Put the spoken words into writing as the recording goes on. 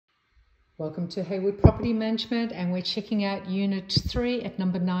Welcome to Haywood Property Management, and we're checking out Unit 3 at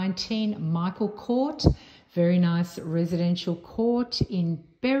number 19, Michael Court. Very nice residential court in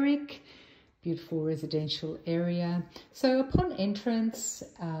Berwick. Beautiful residential area. So upon entrance,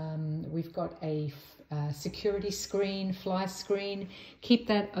 we've got a security screen, fly screen. Keep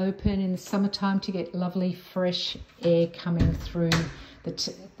that open in the summertime to get lovely fresh air coming through the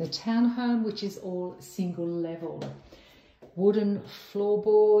townhome, which is all single level. Wooden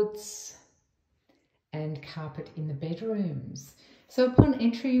floorboards and carpet in the bedrooms. So upon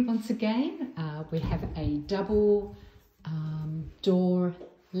entry, once again, we have a double door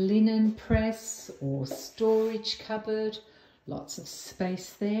linen press or storage cupboard. Lots of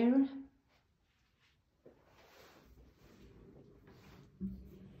space there.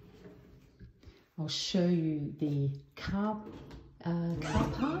 I'll show you the car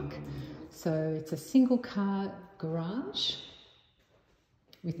park. So it's a single car garage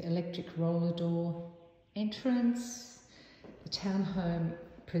with electric roller door entrance. The townhome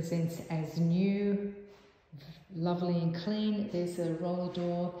presents as new, lovely and clean. There's a roller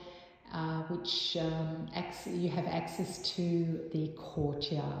door which you have access to the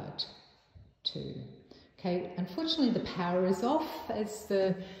courtyard too. Okay, unfortunately the power is off as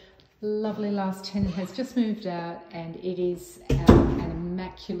the lovely last tenant has just moved out, and it is an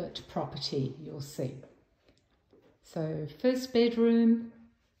immaculate property, you'll see. So first bedroom,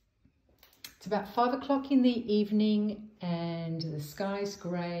 it's about 5 o'clock in the evening and the sky's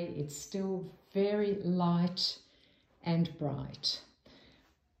grey. It's still very light and bright.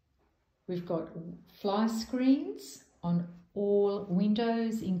 We've got fly screens on all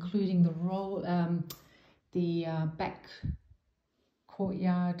windows, including the back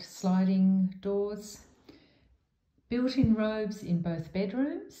courtyard sliding doors. Built-in robes in both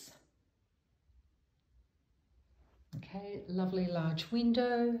bedrooms. Okay, lovely large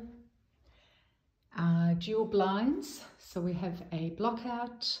window. Dual blinds, so we have a block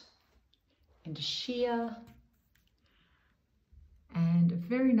out and a sheer, and a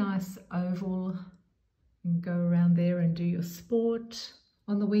very nice oval. You can go around there and do your sport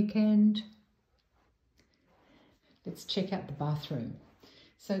on the weekend. Let's check out the bathroom.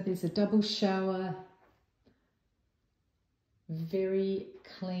 So there's a double shower, very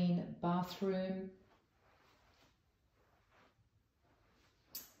clean bathroom.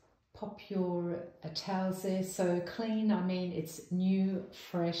 Pop your towels there. So clean, I mean it's new,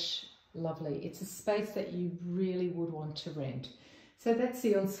 fresh, lovely. It's a space that you really would want to rent. So that's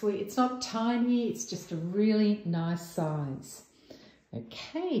the ensuite. It's not tiny, it's just a really nice size.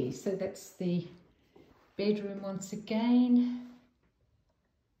 Okay, so that's the bedroom once again.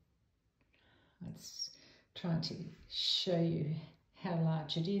 Let's try to show you how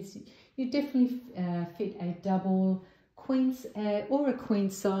large it is. You definitely fit a double queens or a queen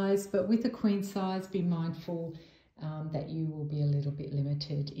size, but with a queen size, be mindful that you will be a little bit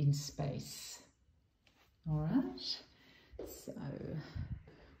limited in space. All right, so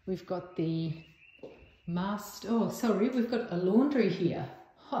we've got the master. Oh, sorry, we've got a laundry here.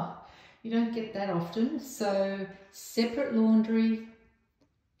 Huh, you don't get that often. So separate laundry,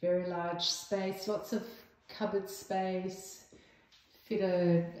 very large space, lots of cupboard space. Fit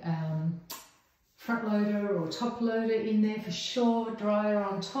a front loader or top loader in there for sure, dryer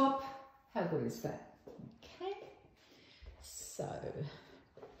on top. How good is that? Okay, so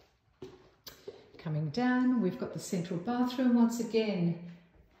coming down, we've got the central bathroom once again.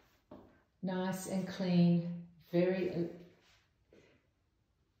 Nice and clean, very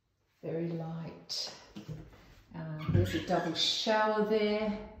light. There's a double shower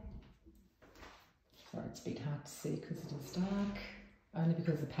there. Sorry, it's a bit hard to see because it is dark. Only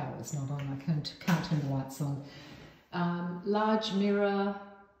because the power is not on, I can't turn the lights on. Large mirror,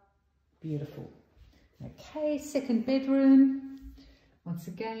 beautiful. Okay, second bedroom. Once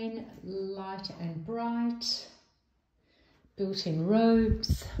again, light and bright. Built-in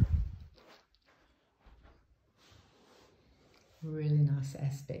robes. Really nice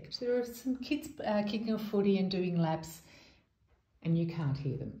aspect. There are some kids kicking a footy and doing laps, and you can't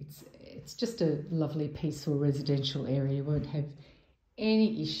hear them. It's just a lovely, peaceful residential area. You won't have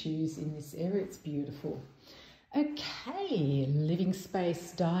any issues in this area. It's beautiful. Okay, living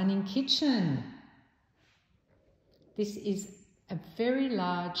space, dining, kitchen. This is a very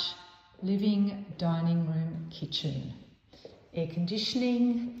large living dining room kitchen. Air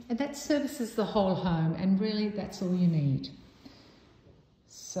conditioning, and that services the whole home, and really that's all you need.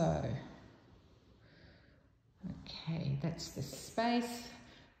 So, okay, that's the space.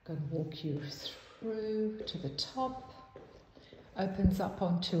 I'm going to walk you through to the top. Opens up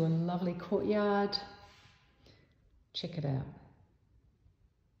onto a lovely courtyard. Check it out.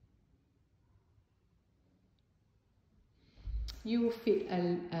 you will fit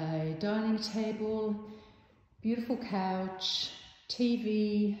a dining table, beautiful couch,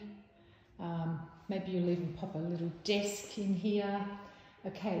 TV, maybe you'll even pop a little desk in here.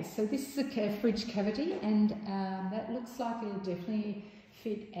 Okay, so this is a fridge cavity, and that looks like it'll definitely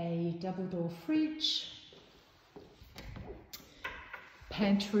fit a double door fridge,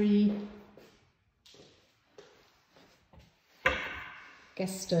 pantry,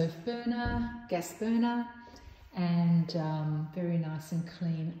 gas burner, and very nice and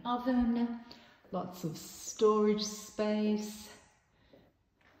clean oven, lots of storage space,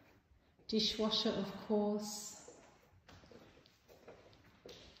 dishwasher of course.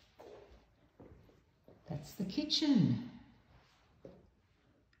 That's the kitchen.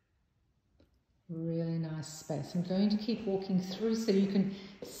 Really nice space. I'm going to keep walking through so you can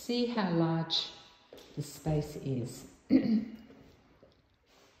see how large the space is.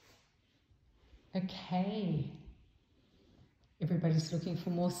 Okay. Everybody's looking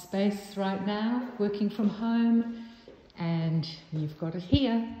for more space right now, working from home, and you've got it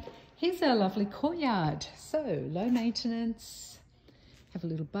here. Here's our lovely courtyard. So, low maintenance, have a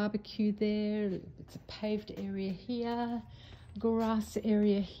little barbecue there, it's a paved area here, grass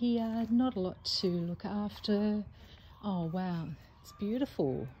area here, not a lot to look after. Oh wow, it's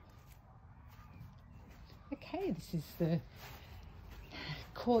beautiful. Okay, this is the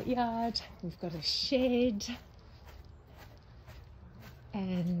courtyard. We've got a shed,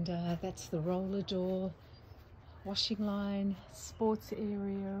 and that's the roller door, washing line, sports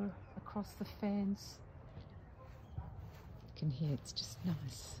area across the fence. You can hear it's just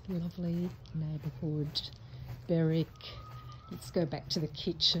nice, lovely neighbourhood. Berwick. Let's go back to the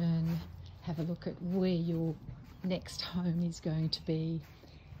kitchen, have a look at where your next home is going to be.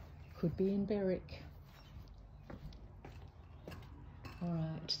 Could be in Berwick. All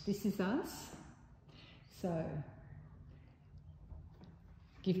right, this is us. So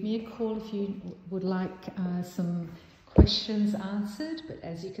give me a call if you would like some questions answered, but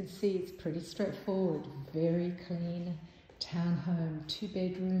as you can see, it's pretty straightforward. Very clean townhome,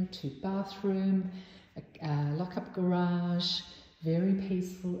 2-bedroom, 2-bathroom, lock-up garage, very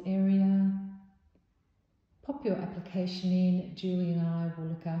peaceful area. Pop your application in. Julie and I will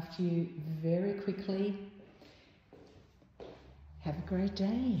look after you very quickly. Have a great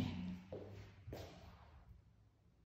day.